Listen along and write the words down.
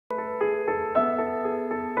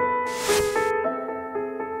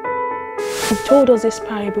told us this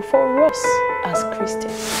parable for us as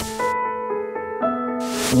Christians.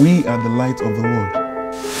 We are the light of the world.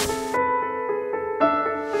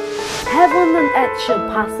 Heaven and earth shall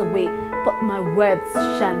pass away, but my words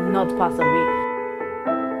shall not pass away.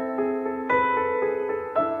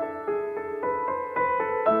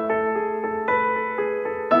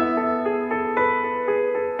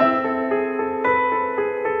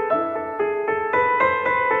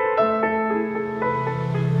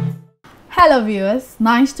 Hello viewers,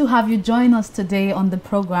 nice to have you join us today on the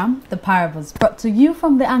program, The Parables, brought to you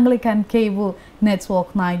from the Anglican Cable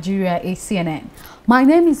Network Nigeria, ACNN. My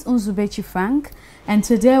name is Unzubechi Frank, and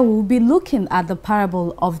today we'll be looking at the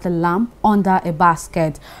parable of the lamp under a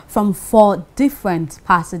basket from 4 different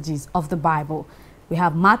passages of the Bible. We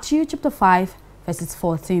have Matthew chapter 5 verses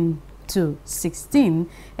 14 to 16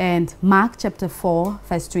 and Mark chapter 4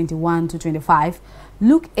 verse 21 to 25,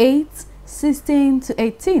 Luke 8 16 to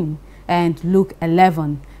 18 and Luke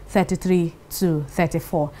 11 33 to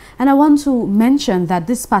 34. And I want to mention that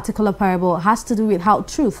this particular parable has to do with how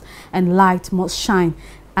truth and light must shine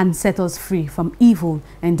and set us free from evil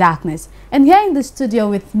and darkness. And here in the studio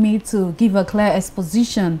with me to give a clear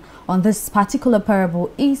exposition on this particular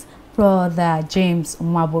parable is Brother James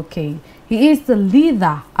Mwaboke. He is the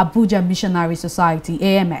leader, Abuja Missionary Society,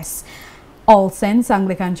 AMS, All Saints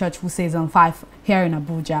Anglican Church, who says on 5 here in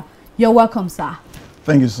Abuja. You're welcome, sir.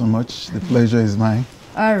 Thank you so much. The pleasure is mine.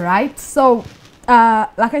 All right. So,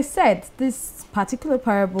 like I said, this particular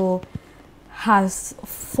parable has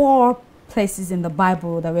 4 places in the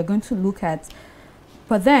Bible that we're going to look at.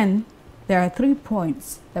 But then there are 3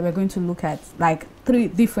 points that we're going to look at, like 3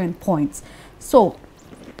 different points. So,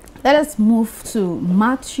 let us move to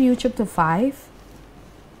Matthew chapter 5.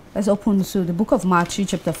 Let's open to the book of Matthew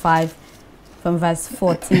chapter 5 from verse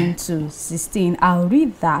 14 to 16. I'll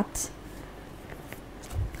read that.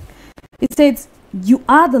 It says, "You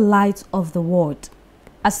are the light of the world.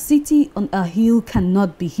 A city on a hill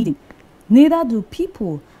cannot be hidden. Neither do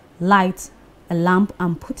people light a lamp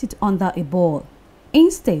and put it under a bowl.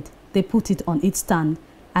 Instead, they put it on its stand,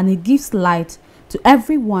 and it gives light to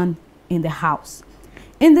everyone in the house.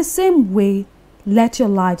 In the same way, let your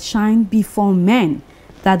light shine before men,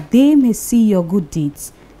 that they may see your good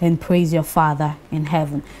deeds and praise your Father in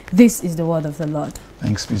heaven." This is the word of the Lord.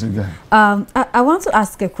 Thanks be to God. I want to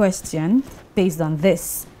ask a question based on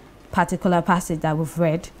this particular passage that we've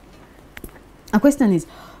read. A question is,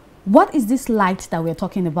 what is this light that we're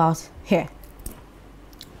talking about here?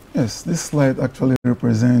 Yes, this light actually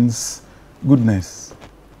represents goodness,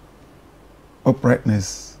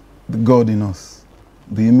 uprightness, the God in us,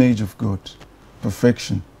 the image of God,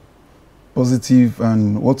 perfection, positive,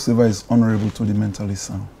 and whatsoever is honorable to the mentally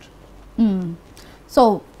sound.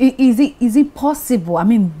 So is it possible? I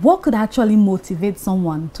mean, what could actually motivate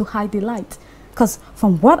someone to hide the light? Because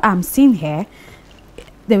from what I'm seeing here,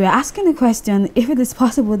 they were asking the question if it is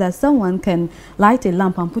possible that someone can light a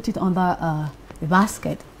lamp and put it under a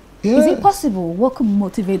basket. Yes. Is it possible? What could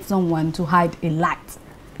motivate someone to hide a light?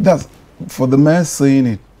 That's, for the man saying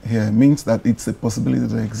it here, means that it's a possibility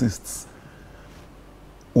that exists.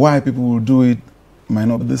 Why people will do it might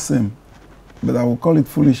not be the same, but I will call it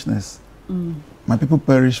foolishness. My people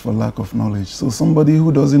perish for lack of knowledge. So somebody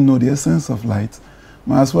who doesn't know the essence of light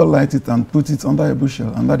might as well light it and put it under a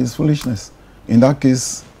bushel, and that is foolishness. In that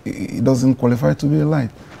case, it doesn't qualify to be a light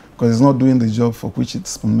because it's not doing the job for which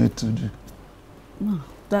it's been made to do. No,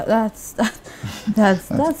 that's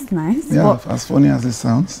nice. Yeah, as funny as it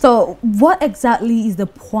sounds. So what exactly is the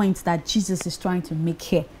point that Jesus is trying to make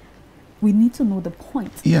here? We need to know the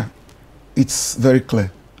point. Yeah, it's very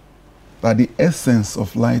clear that the essence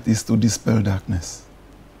of light is to dispel darkness.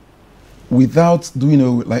 Without doing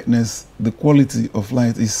away with lightness, the quality of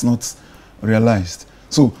light is not realized.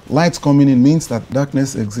 So light coming in means that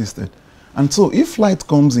darkness existed. And so if light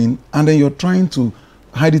comes in and then you're trying to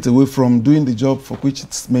hide it away from doing the job for which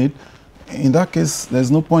it's made, in that case,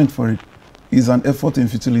 there's no point for it. It's an effort in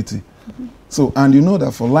futility. So, and you know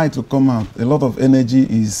that for light to come out, a lot of energy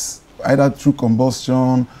is either through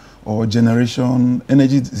combustion or generation,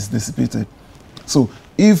 energy is dissipated. So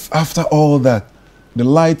if after all that, the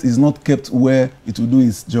light is not kept where it will do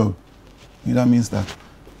its job, that means that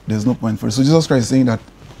there's no point for it. So Jesus Christ is saying that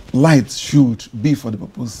light should be for the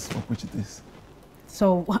purpose for which it is.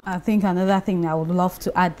 So I think another thing I would love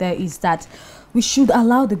to add there is that we should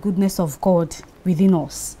allow the goodness of God within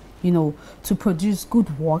us, to produce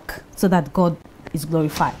good work so that God is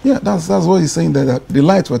glorified. Yeah, that's what he's saying there, that the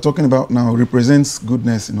light we're talking about now represents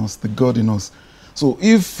goodness in us, the God in us. So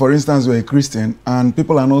if, for instance, you're a Christian and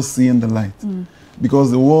people are not seeing the light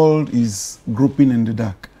because the world is groping in the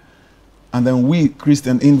dark, And then we,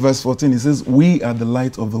 Christian, in verse 14, it says, we are the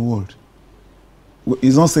light of the world.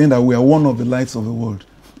 It's not saying that we are one of the lights of the world.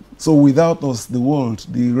 So without us, the world,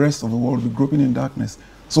 the rest of the world will be groping in darkness.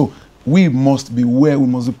 So we must be where, we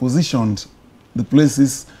must be positioned, the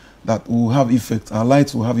places that will have effect. Our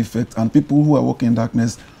lights will have effect, and people who are walking in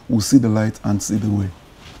darkness will see the light and see the way.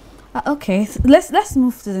 Okay, so let's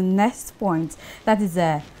move to the next point. That is,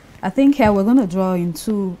 I think here we're going to draw in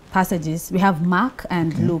two passages. We have Mark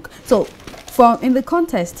and Luke. So in the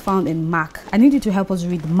context found in Mark, I need you to help us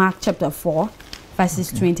read Mark chapter 4,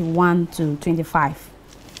 verses 21 to 25.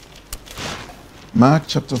 Mark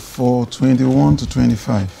chapter 4, 21 to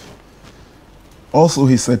 25. Also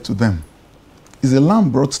he said to them, is a lamb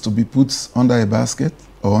brought to be put under a basket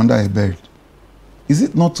or under a bed? Is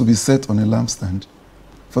it not to be set on a lampstand?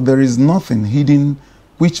 For there is nothing hidden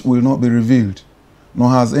which will not be revealed, nor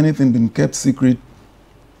has anything been kept secret,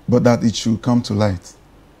 but that it should come to light.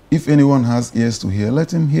 If anyone has ears to hear,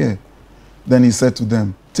 let him hear. Then he said to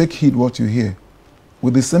them, take heed what you hear.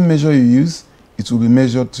 With the same measure you use, it will be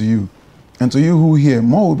measured to you. And to you who hear,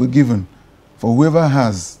 more will be given. For whoever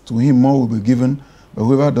has, to him more will be given, but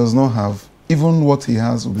whoever does not have, even what he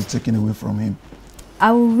has will be taken away from him.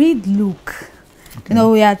 I will read Luke. Okay. You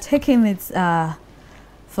know, we are taking it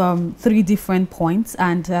from 3 different points,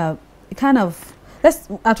 and kind of,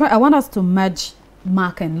 I want us to merge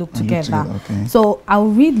Mark and Luke together. Okay. So I'll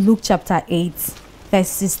read Luke chapter 8, verse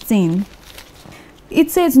 16. It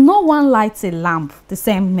says, no one lights a lamp, the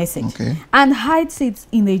same message, and hides it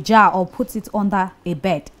in a jar or puts it under a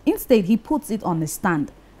bed. Instead, he puts it on a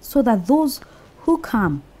stand so that those who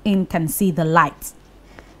come in can see the light.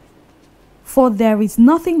 For there is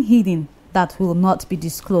nothing hidden that will not be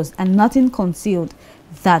disclosed, and nothing concealed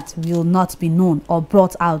that will not be known or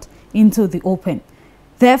brought out into the open.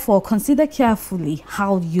 Therefore, consider carefully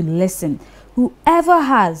how you listen. Whoever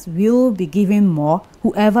has will be given more.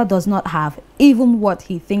 Whoever does not have, even what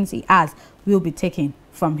he thinks he has, will be taken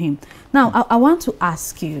from him. Now, I want to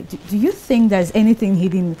ask you, do you think there's anything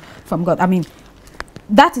hidden from God? I mean,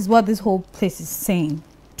 that is what this whole place is saying.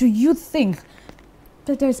 Do you think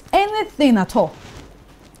that there's anything at all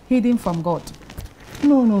hidden from God?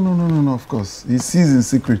 No, of course. He sees in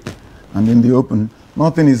secret and in the open.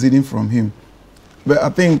 Nothing is hidden from him. But I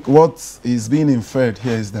think what is being inferred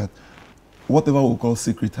here is that whatever we call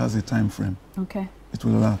secret has a time frame. Okay. It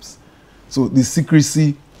will elapse. So the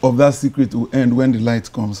secrecy of that secret will end when the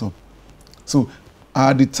light comes up. So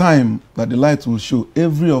at the time that the light will show,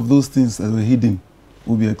 every of those things that were hidden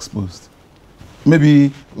will be exposed.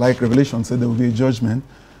 Maybe, like Revelation said, there will be a judgment.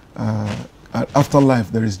 After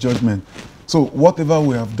life, there is judgment. So whatever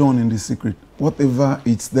we have done in the secret, whatever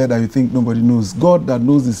it's there that you think nobody knows, God that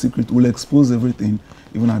knows the secret will expose everything,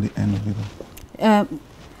 even at the end of it all.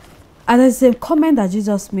 And there's a comment that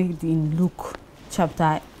Jesus made in Luke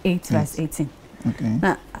chapter 8, verse 18. Okay.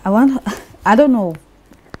 Now, I don't know,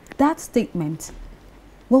 that statement,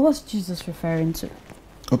 what was Jesus referring to?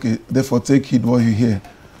 Okay, therefore take heed what you hear.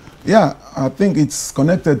 Yeah, I think it's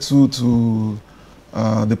connected to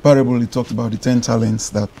the parable he talked about, the 10 talents,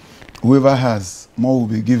 that whoever has, more will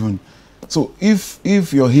be given. So if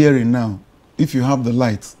you're hearing now, if you have the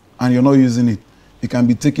light and you're not using it, it can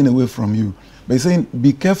be taken away from you. But he's saying,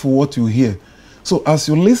 be careful what you hear. So as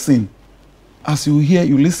you listen, as you hear,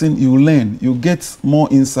 you listen, you learn, you get more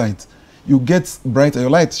insight, you get brighter,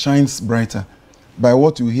 your light shines brighter by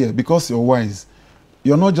what you hear, because you're wise.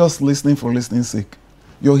 You're not just listening for listening's sake.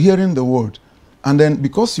 You're hearing the word. And then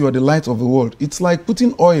because you are the light of the world, it's like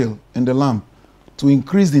putting oil in the lamp to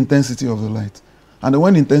increase the intensity of the light. And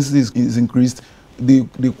when the intensity is increased, the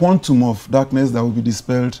quantum of darkness that will be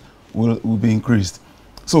dispelled will be increased.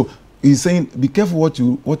 So he's saying, be careful what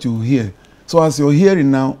you hear. So as you're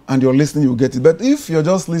hearing now and you're listening, you get it. But if you're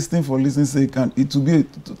just listening for listening's sake, it will be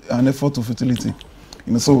an effort to futility.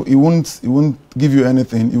 You know, so it won't give you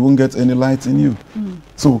anything. It won't get any light in you.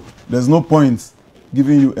 So there's no point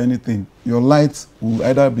giving you anything. Your light will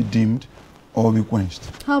either be dimmed or be quenched.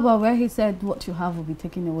 How about where he said what you have will be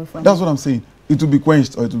taken away from you? That's what I'm saying. It will be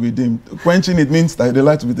quenched or it will be dimmed. Quenching, it means that the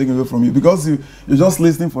light will be taken away from you because you're just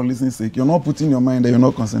listening for listening's sake. You're not putting your mind there, you're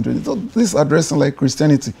not concentrating. So this is addressing like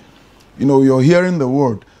Christianity. You know, you're hearing the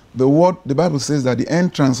word. The word, the Bible says that the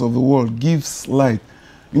entrance of the word gives light.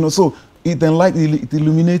 You know, so it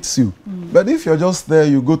illuminates you. But if you're just there,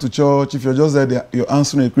 you go to church, if you're just there, you're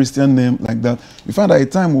answering a Christian name like that, you find that a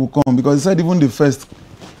time will come, because he said even the first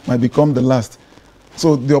might become the last.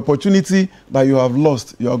 So the opportunity that you have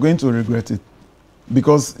lost, you are going to regret it,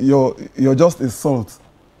 because you're just a salt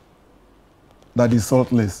that is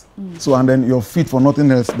saltless. So, and then you're fit for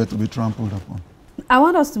nothing else but to be trampled upon. I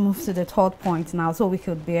want us to move to the third point now, so we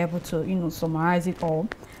could be able to, you know, summarize it all.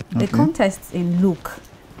 The context in Luke.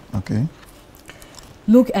 Okay.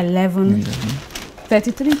 Luke 11,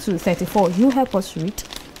 33 to 34. You help us read.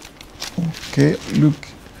 Okay,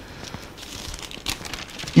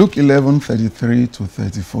 Luke 11, 33 to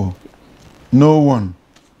 34. No one,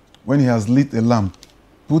 when he has lit a lamp,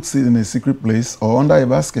 puts it in a secret place or under a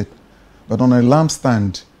basket, but on a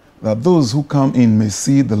lampstand, that those who come in may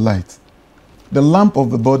see the light. The lamp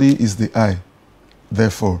of the body is the eye.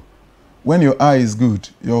 Therefore, when your eye is good,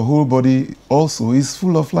 your whole body also is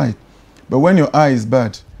full of light. But when your eye is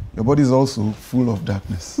bad, your body is also full of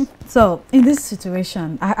darkness. So, in this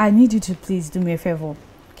situation, I need you to please do me a favor.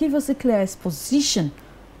 Give us a clear exposition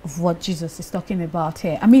of what Jesus is talking about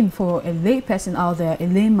here. I mean, for a lay person out there, a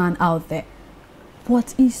layman out there,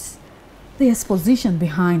 what is the exposition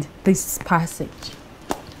behind this passage?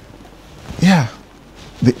 Yeah,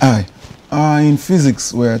 the eye. In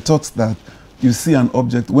physics, we're taught that you see an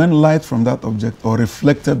object when light from that object or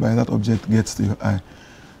reflected by that object gets to your eye.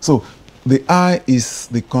 So the eye is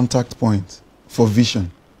the contact point for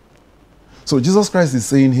vision. So Jesus Christ is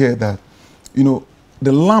saying here that, you know,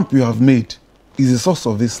 the lamp you have made is the source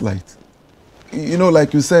of this light. You know,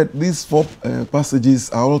 like you said, these four passages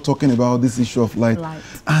are all talking about this issue of light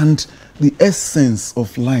and the essence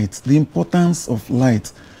of light, the importance of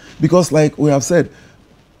light. Because like we have said,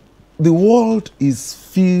 the world is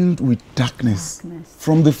filled with darkness.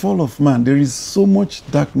 From the fall of man, there is so much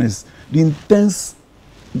darkness, the intense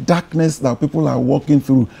darkness that people are walking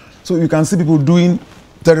through. So you can see people doing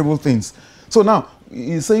terrible things. So now,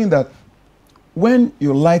 he's saying that when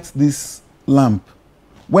you light this lamp,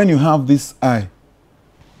 when you have this eye,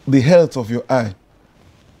 the health of your eye,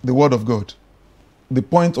 the word of God, the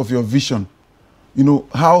point of your vision, you know,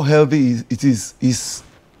 how healthy it is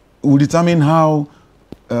will determine how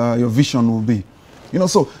your vision will be. You know,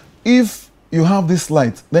 so if you have this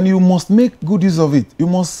light, then you must make good use of it. You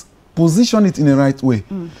must position it in the right way.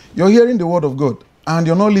 You're hearing the word of God and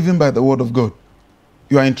you're not living by the word of God,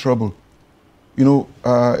 you are in trouble. You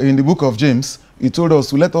know, in the book of James, he told us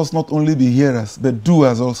to let us not only be hearers, but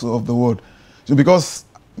doers also of the word. So because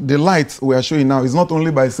the light we are showing now is not only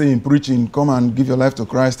by saying, preaching, come and give your life to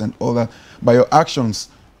Christ and all that. By your actions,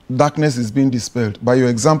 darkness is being dispelled. By your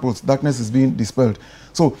examples, darkness is being dispelled.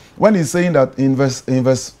 So when he's saying that in verse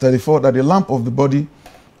 34, that the lamp of the body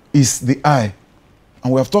is the eye,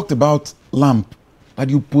 and we have talked about lamp, that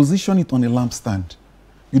you position it on a lampstand.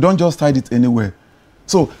 You don't just hide it anywhere.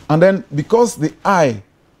 So, and then because the eye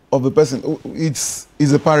of the person, is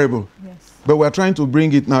a parable. Yes. But we're trying to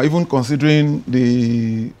bring it now, even considering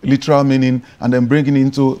the literal meaning and then bringing it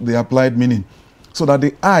into the applied meaning. So that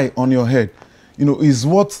the eye on your head, you know, is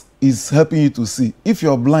what is helping you to see. If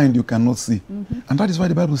you're blind, you cannot see. And that is why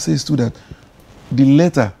the Bible says too that the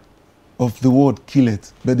letter of the word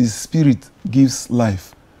killeth, but the spirit gives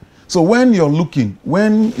life. So when you're looking,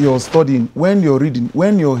 when you're studying, when you're reading,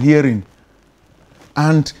 when you're hearing,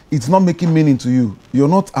 and it's not making meaning to you, you're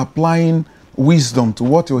not applying wisdom to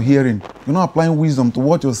what you're hearing, you're not applying wisdom to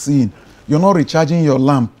what you're seeing, you're not recharging your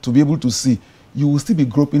lamp to be able to see, you will still be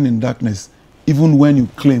groping in darkness, even when you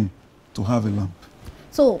claim to have a lamp.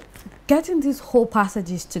 So, getting these whole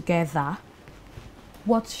passages together,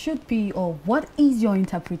 what should be or what is your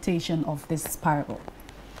interpretation of this parable?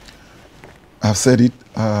 I've said it,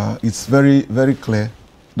 it's very, very clear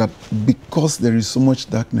that because there is so much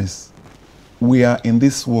darkness, we are in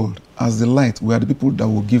this world as the light. We are the people that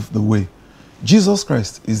will give the way. Jesus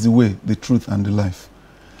Christ is the way, the truth, and the life.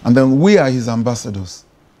 And then we are his ambassadors.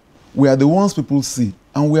 We are the ones people see,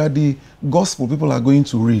 and we are the gospel people are going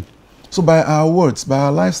to read. So by our words, by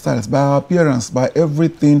our lifestyles, by our appearance, by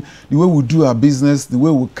everything, the way we do our business, the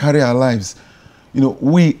way we carry our lives, you know,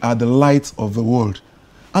 we are the light of the world.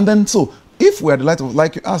 And then so, if we are the light of,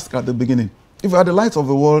 like you asked at the beginning, if we are the light of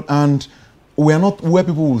the world and we are not where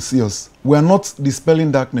people will see us, we are not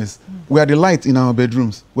dispelling darkness, we are the light in our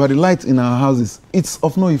bedrooms, we are the light in our houses, it's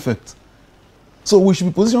of no effect. So we should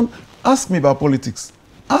be positioned. Ask me about politics,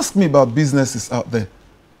 ask me about businesses out there.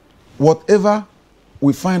 Whatever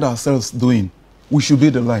we find ourselves doing, we should be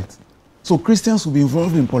the light. So Christians will be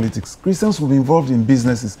involved in politics, Christians will be involved in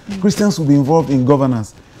businesses, Christians will be involved in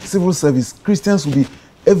governance, civil service, Christians will be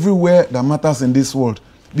everywhere that matters in this world.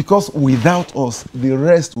 Because without us, the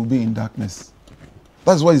rest will be in darkness.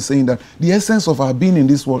 That's why he's saying that the essence of our being in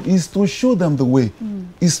this world is to show them the way,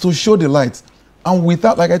 is to show the light. And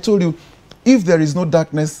without, like I told you, if there is no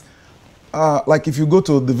darkness, like if you go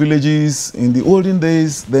to the villages in the olden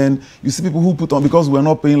days, then you see people who put on, because we're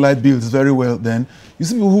not paying light bills very well then, you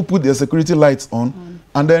see people who put their security lights on,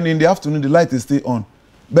 and then in the afternoon the light is still on.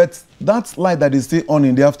 But that light that is still on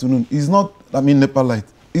in the afternoon is not, NEPA light.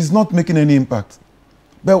 It's not making any impact.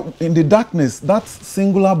 But in the darkness, that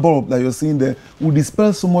singular bulb that you're seeing there will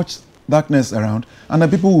dispel so much darkness around, and the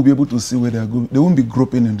people will be able to see where they are going. They won't be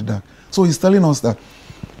groping in the dark. So he's telling us that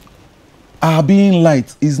our being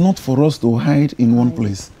light is not for us to hide in one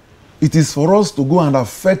place. It is for us to go and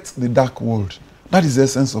affect the dark world. That is the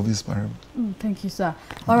essence of this parable. Thank you, sir.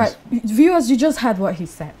 All right, viewers, you just heard what he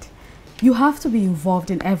said. You have to be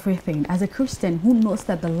involved in everything as a Christian who knows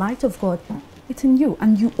that the light of God is in you,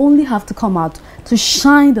 and you only have to come out to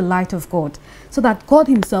shine the light of God so that God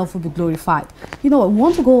himself will be glorified. You know what, we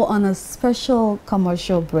want to go on a special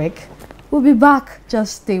commercial break. We'll be back.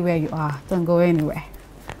 Just stay where you are. Don't go anywhere.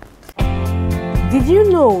 Did you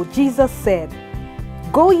know Jesus said,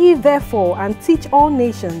 "Go ye therefore and teach all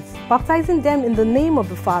nations, baptizing them in the name of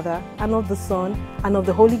the Father and of the Son and of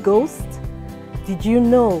the Holy Ghost"? Did you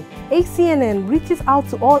know ACNN reaches out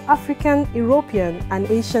to all African, European and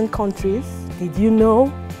Asian countries? Did you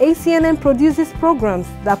know ACNN produces programs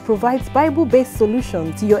that provides Bible-based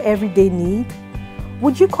solutions to your everyday need?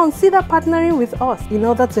 Would you consider partnering with us in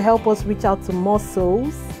order to help us reach out to more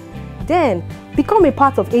souls? Then become a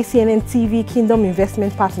part of ACNNTV Kingdom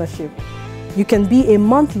Investment Partnership. You can be a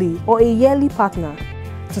monthly or a yearly partner.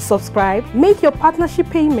 To subscribe, make your partnership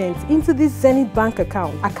payment into this Zenith Bank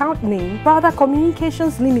account. Account name, Brother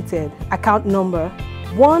Communications Limited. Account number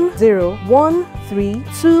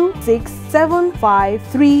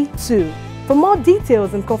 1013267532. For more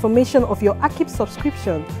details and confirmation of your AKIP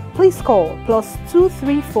subscription, please call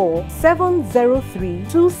 +234 703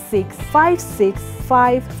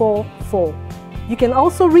 2656544. You can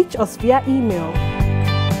also reach us via email.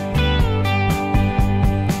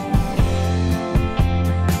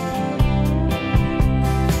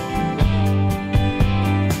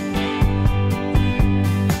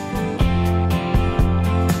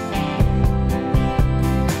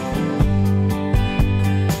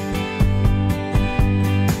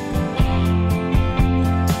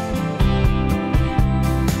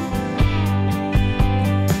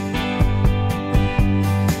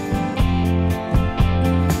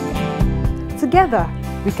 Together,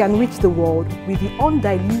 we can reach the world with the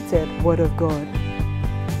undiluted Word of God.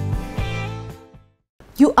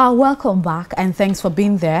 You are welcome back, and thanks for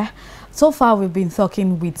being there. So far, we've been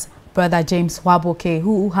talking with Brother James Waboke,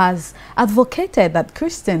 who has advocated that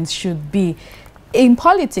Christians should be in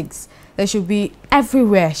politics. They should be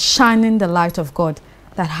everywhere, shining the light of God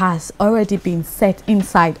that has already been set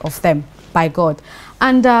inside of them by God.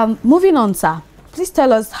 And moving on, sir, please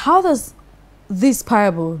tell us, how does this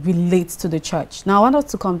parable relates to the church? Now, I want us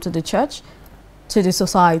to come to the church, to the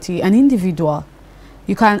society, an individual.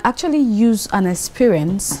 You can actually use an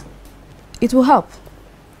experience. It will help.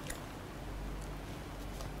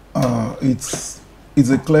 It's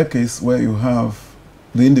a clear case where you have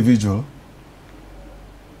the individual,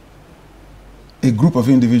 a group of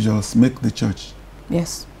individuals make the church.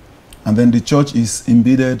 Yes. And then the church is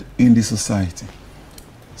embedded in the society.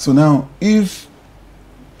 So now, if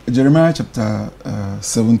Jeremiah chapter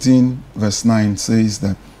 17 verse 9 says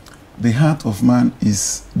that the heart of man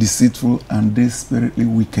is deceitful and desperately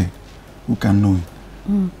wicked, who can know it?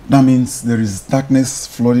 That means there is darkness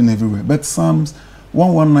flooding everywhere. But Psalms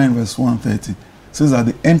 119 verse 130 says that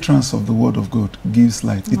the entrance of the word of God gives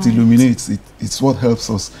light. It illuminates. It's what helps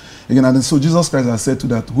us. Again, and so Jesus Christ has said to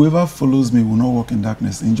that, whoever follows me will not walk in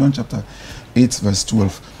darkness, in John chapter 8 verse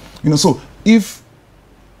 12. You know, so if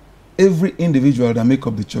every individual that make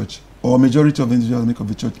up the church, or majority of the individuals that make up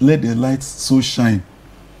the church, let their lights so shine.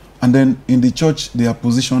 And then in the church, they are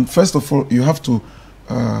positioned. First of all, you have to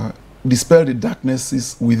dispel the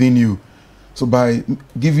darknesses within you. So by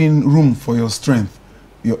giving room for your strength,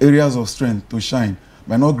 your areas of strength to shine,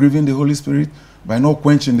 by not grieving the Holy Spirit, by not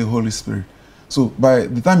quenching the Holy Spirit. So by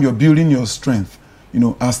the time you're building your strength, you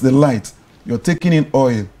know, as the light, you're taking in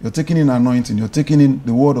oil, you're taking in anointing, you're taking in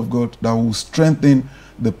the word of God that will strengthen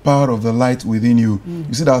the power of the light within you.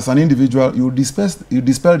 You see that as an individual, you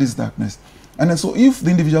dispel this darkness. And then so if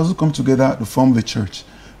the individuals who come together to form the church,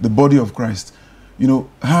 the body of Christ, you know,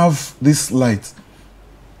 have this light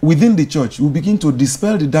within the church, you begin to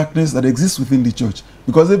dispel the darkness that exists within the church.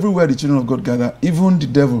 Because everywhere the children of God gather, even the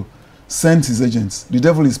devil sends his agents. The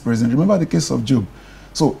devil is present. Remember the case of Job.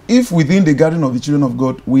 So if within the gathering of the children of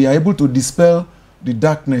God, we are able to dispel the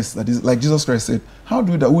darkness that is, like Jesus Christ said, how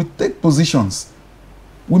do we do that? We take positions.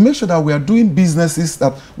 We make sure that we are doing businesses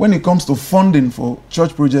that when it comes to funding for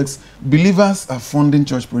church projects, believers are funding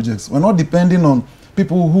church projects. We're not depending on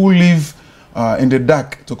people who live in the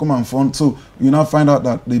dark to come and fund. So you now find out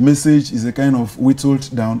that the message is a kind of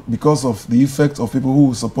whittled down because of the effect of people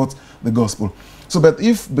who support the gospel. So, but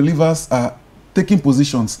if believers are taking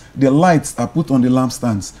positions, the lights are put on the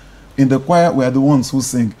lampstands. In the choir, we are the ones who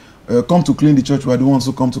sing. Come to clean the church, we are the ones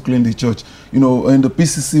who come to clean the church. You know, in the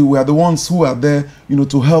PCC, we are the ones who are there, you know,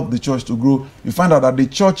 to help the church to grow. You find out that the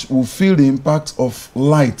church will feel the impact of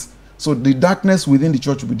light. So the darkness within the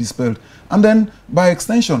church will be dispelled. And then, by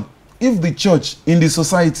extension, if the church in the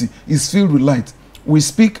society is filled with light, we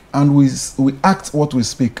speak and we act what we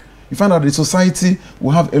speak. You find out the society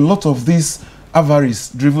will have a lot of these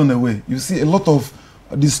avarice driven away. You see a lot of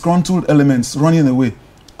disgruntled elements running away.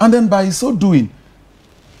 And then by so doing,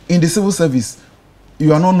 in the civil service,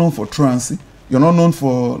 you are not known for truancy, you're not known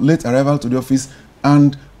for late arrival to the office,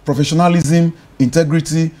 and professionalism,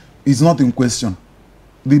 integrity is not in question.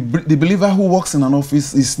 The believer who works in an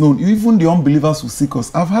office is known. Even the unbelievers who seek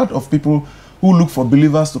us. I've heard of people who look for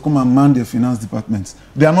believers to come and man their finance departments.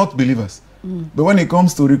 They are not believers. But when it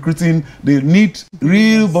comes to recruiting, they need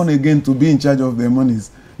real born again to be in charge of their monies.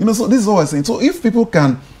 You know, so this is what I'm saying. So if people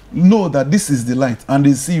can know that this is the light and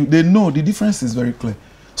they see you, they know the difference is very clear.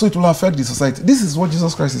 So it will affect the society. This is what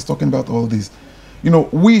Jesus Christ is talking about, all this. You know,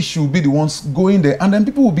 we should be the ones going there, and then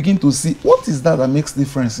people will begin to see what is that makes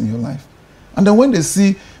difference in your life. And then when they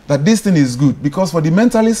see that this thing is good, because for the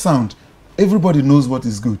mentally sound, everybody knows what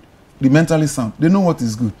is good. The mentally sound, they know what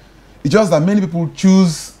is good. It's just that many people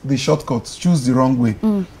choose the shortcuts, choose the wrong way.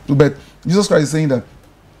 But Jesus Christ is saying that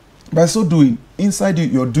by so doing, inside you,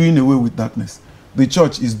 you're doing away with darkness. The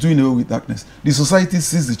church is doing away with darkness. The society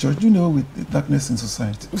sees the church doing away with the darkness in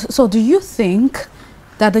society. So do you think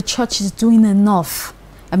that the church is doing enough,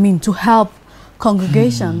 I mean, to help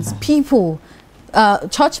congregations, people,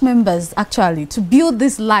 church members actually, to build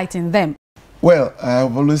this light in them? Well, I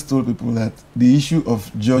have always told people that the issue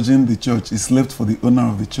of judging the church is left for the owner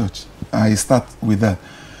of the church. I start with that.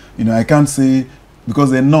 You know, I can't say,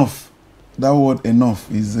 because enough, that word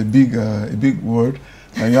enough is a big word,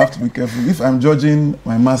 and you have to be careful. If I'm judging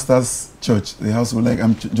my master's church, the household, like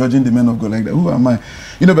I'm judging the men of God like that, who am I?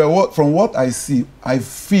 You know, but from what I see, I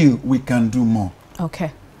feel we can do more.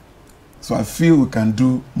 Okay. So I feel we can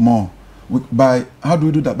do more. By, how do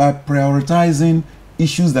we do that? By prioritizing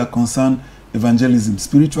issues that concern evangelism,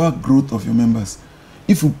 spiritual growth of your members.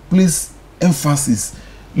 If you place emphasis,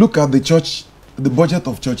 look at the church, the budget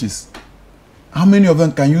of churches. How many of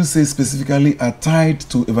them can you say specifically are tied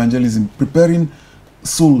to evangelism, preparing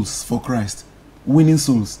souls for Christ, winning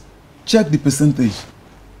souls? Check the percentage.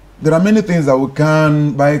 There are many things that we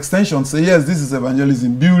can, by extension, say, yes, this is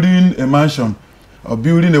evangelism. Building a mansion, or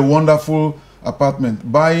building a wonderful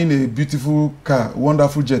apartment, buying a beautiful car,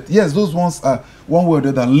 wonderful jet. Yes, those ones are one way or the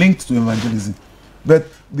other linked to evangelism. But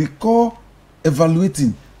the core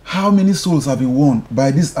evaluating how many souls have been won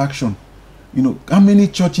by this action. You know, how many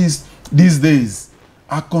churches these days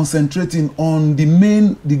are concentrating on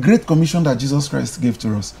the Great Commission that Jesus Christ gave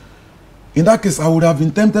to us. In that case, I would have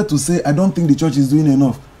been tempted to say, I don't think the church is doing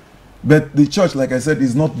enough. But the church, like I said,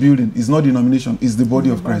 is not building, is not denomination, is the body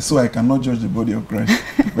of Christ. So I cannot judge the body of Christ.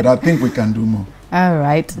 But I think we can do more. All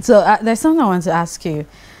right. So there's something I want to ask you.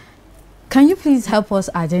 Can you please help us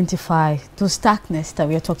identify those darkness that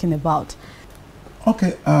we are talking about?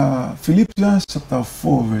 Okay. Philippians chapter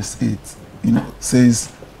 4, verse 8, you know, says,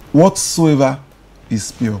 whatsoever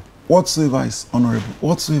is pure, whatsoever is honorable,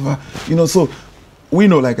 whatsoever, you know, so we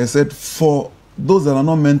know, like I said, for those that are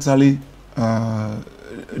not mentally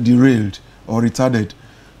derailed or retarded,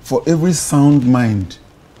 for every sound mind,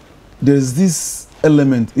 there's this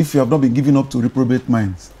element, if you have not been given up to reprobate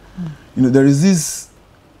minds, you know, there is this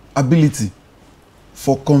ability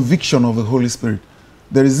for conviction of the Holy Spirit.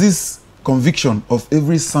 There is this conviction of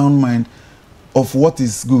every sound mind of what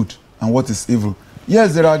is good and what is evil.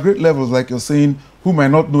 Yes, there are great levels, like you're saying, who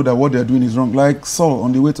might not know that what they're doing is wrong. Like Saul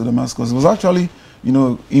on the way to Damascus. It was actually, you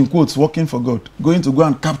know, in quotes, working for God, going to go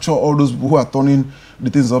and capture all those who are turning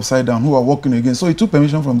the things upside down, who are working against. So he took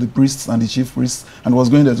permission from the priests and the chief priests and was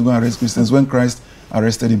going there to go and arrest Christians when Christ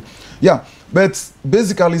arrested him. Yeah, but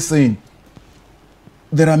basically saying,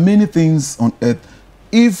 there are many things on earth.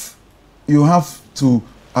 If you have to,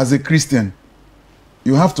 as a Christian,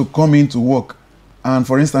 you have to come in to work and,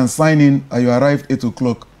 for instance, sign in and you arrived 8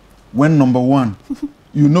 o'clock, when number one,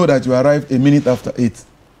 you know that you arrived a minute after 8.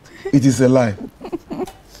 It is a lie.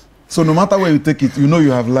 So no matter where you take it, you know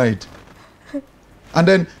you have lied. And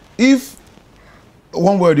then if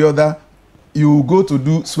one way or the other, you go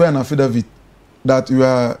to swear an affidavit that you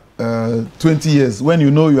are 20 years when you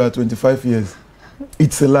know you are 25 years,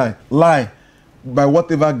 it's a lie. Lie by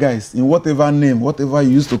whatever guise, in whatever name, whatever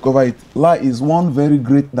you use to cover it. Lie is one very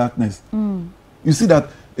great darkness. You see that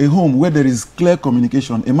a home where there is clear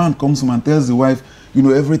communication, a man comes home and tells the wife, you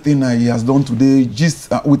know, everything he has done today,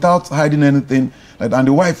 just without hiding anything. And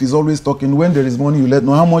the wife is always talking, when there is money, you let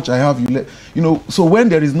know how much I have, you let, you know. So when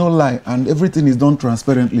there is no lie and everything is done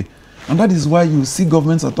transparently, and that is why you see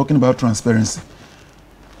governments are talking about transparency.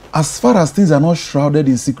 As far as things are not shrouded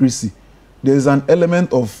in secrecy, there is an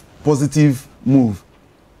element of positive move.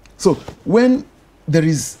 So when there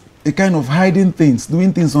is a kind of hiding things,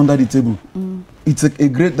 doing things under the table, it's a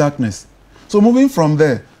great darkness. So moving from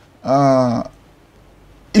there,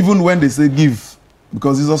 even when they say give,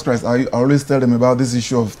 because Jesus Christ, I always tell them about this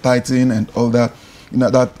issue of tithing and all that, you know,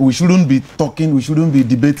 that we shouldn't be talking, we shouldn't be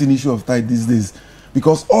debating issue of tithe these days,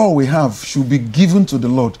 because all we have should be given to the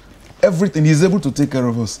Lord. Everything, He's able to take care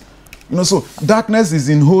of us. You know, so darkness is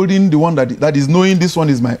in holding the one that is knowing this one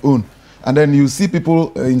is my own. And then you see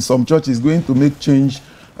people in some churches going to make change.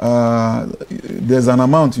 There's an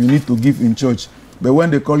amount you need to give in church. But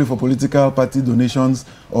when they call you for political party donations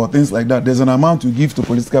or things like that, there's an amount you give to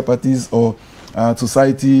political parties or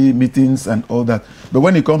society meetings and all that. But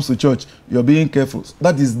when it comes to church, you're being careful.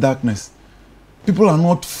 That is darkness. People are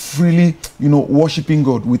not freely, you know, worshiping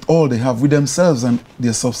God with all they have, with themselves and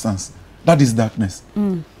their substance. That is darkness.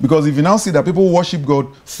 Because if you now see that people worship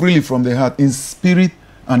God freely from their heart, in spirit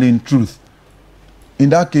and in truth, in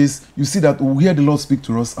that case, you see that we hear the Lord speak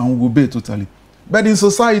to us and we obey totally. But in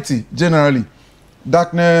society, generally,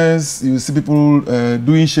 darkness, you see people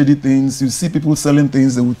doing shady things, you see people selling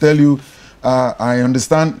things, they will tell you, I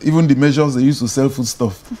understand even the measures they use to sell food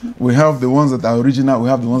stuff. We have the ones that are original, we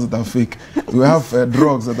have the ones that are fake. We have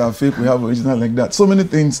drugs that are fake, we have original, like that. So many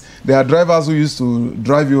things. There are drivers who used to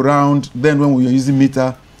drive you around, then when we are using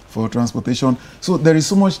meter for transportation. So there is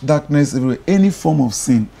so much darkness everywhere. Any form of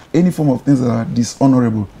sin, any form of things that are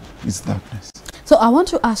dishonorable is darkness. So I want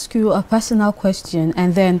to ask you a personal question,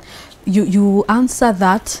 and then you answer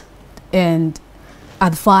that and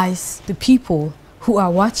advise the people who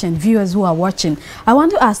are watching, viewers who are watching. I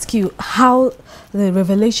want to ask you how the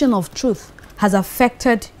revelation of truth has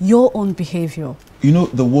affected your own behavior. You know,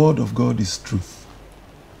 the word of God is truth.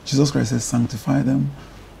 Jesus Christ says, sanctify them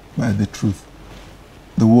by the truth.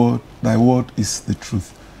 The word, thy word is the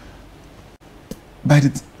truth.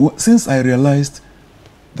 Since I realized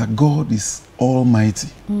that God is almighty,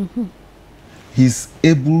 He's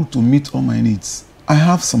able to meet all my needs. I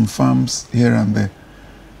have some farms here and there.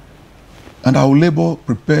 And I will labor,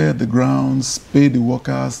 prepare the grounds, pay the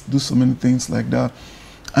workers, do so many things like that.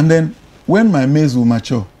 And then when my maize will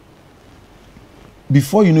mature,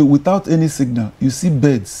 before you know, without any signal, you see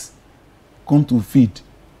birds come to feed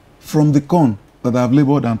from the corn that I've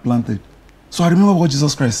labored and planted. So I remember what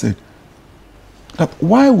Jesus Christ said, that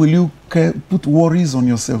why will you put worries on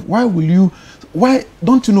yourself? Why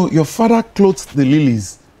don't you know your Father clothes the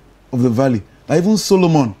lilies of the valley? Like even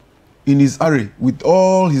Solomon in his array with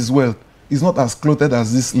all his wealth is not as clothed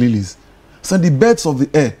as these lilies. So the birds of the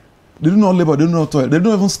air, they do not labor, they do not toil, they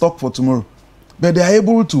don't even stock for tomorrow. But they are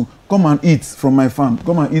able to come and eat from my farm,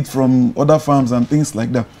 come and eat from other farms and things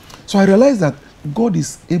like that. So I realized that God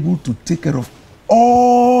is able to take care of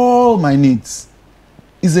all my needs.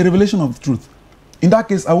 It's a revelation of truth. In that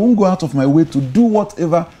case, I won't go out of my way to do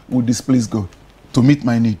whatever will displease God, to meet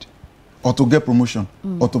my need, or to get promotion,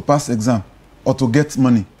 or to pass exam, or to get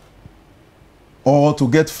money, or to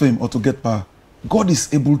get fame, or to get power. God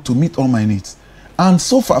is able to meet all my needs. And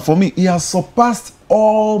so far, for me, He has surpassed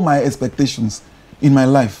all my expectations in my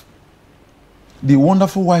life. The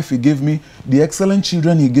wonderful wife He gave me, the excellent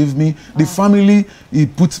children He gave me, the family He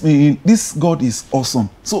puts me in. This God is awesome.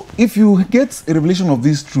 So if you get a revelation of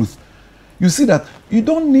this truth, you see that you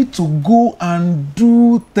don't need to go and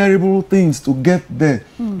do terrible things to get there.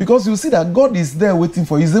 Because you see that God is there waiting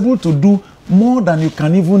for you. He's able to do more than you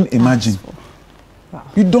can even imagine. Wow.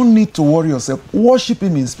 You don't need to worry yourself. Worship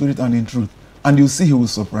Him in spirit and in truth, and you'll see He will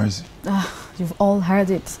surprise you. You've all heard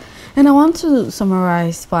it. And I want to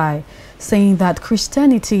summarize by saying that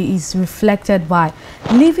Christianity is reflected by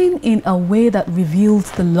living in a way that reveals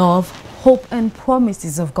the love, hope, and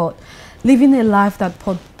promises of God. Living a life that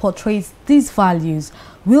portrays these values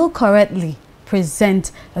will correctly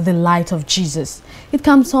present the light of Jesus. It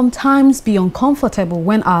can sometimes be uncomfortable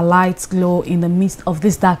when our lights glow in the midst of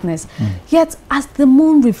this darkness. Yet, as the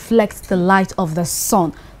moon reflects the light of the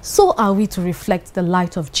sun, so are we to reflect the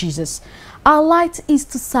light of Jesus. Our light is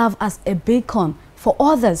to serve as a beacon for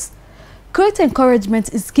others. Great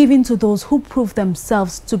encouragement is given to those who prove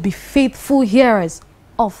themselves to be faithful hearers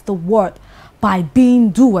of the word by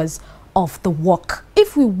being doers of the work.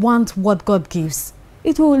 If we want what God gives,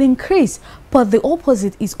 it will increase, but the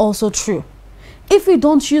opposite is also true. If we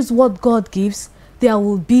don't use what God gives, there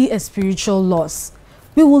will be a spiritual loss.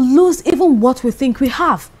 we will lose even what we think we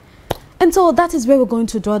have. And so that is where we're going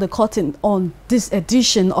to draw the curtain on this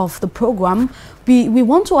edition of the program. We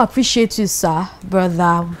want to appreciate you, sir,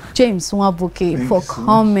 Brother James Nwabuke, for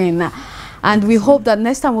coming. And we hope that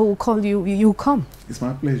next time we will call you, you'll come. It's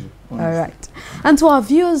my pleasure. Honestly. All right. And to our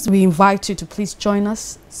viewers, we invite you to please join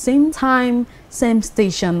us, same time, same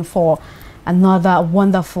station, for another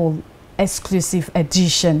wonderful exclusive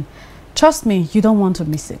edition. Trust me, you don't want to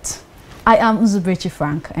miss it. I am Nzubechi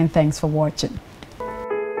Frank, and thanks for watching.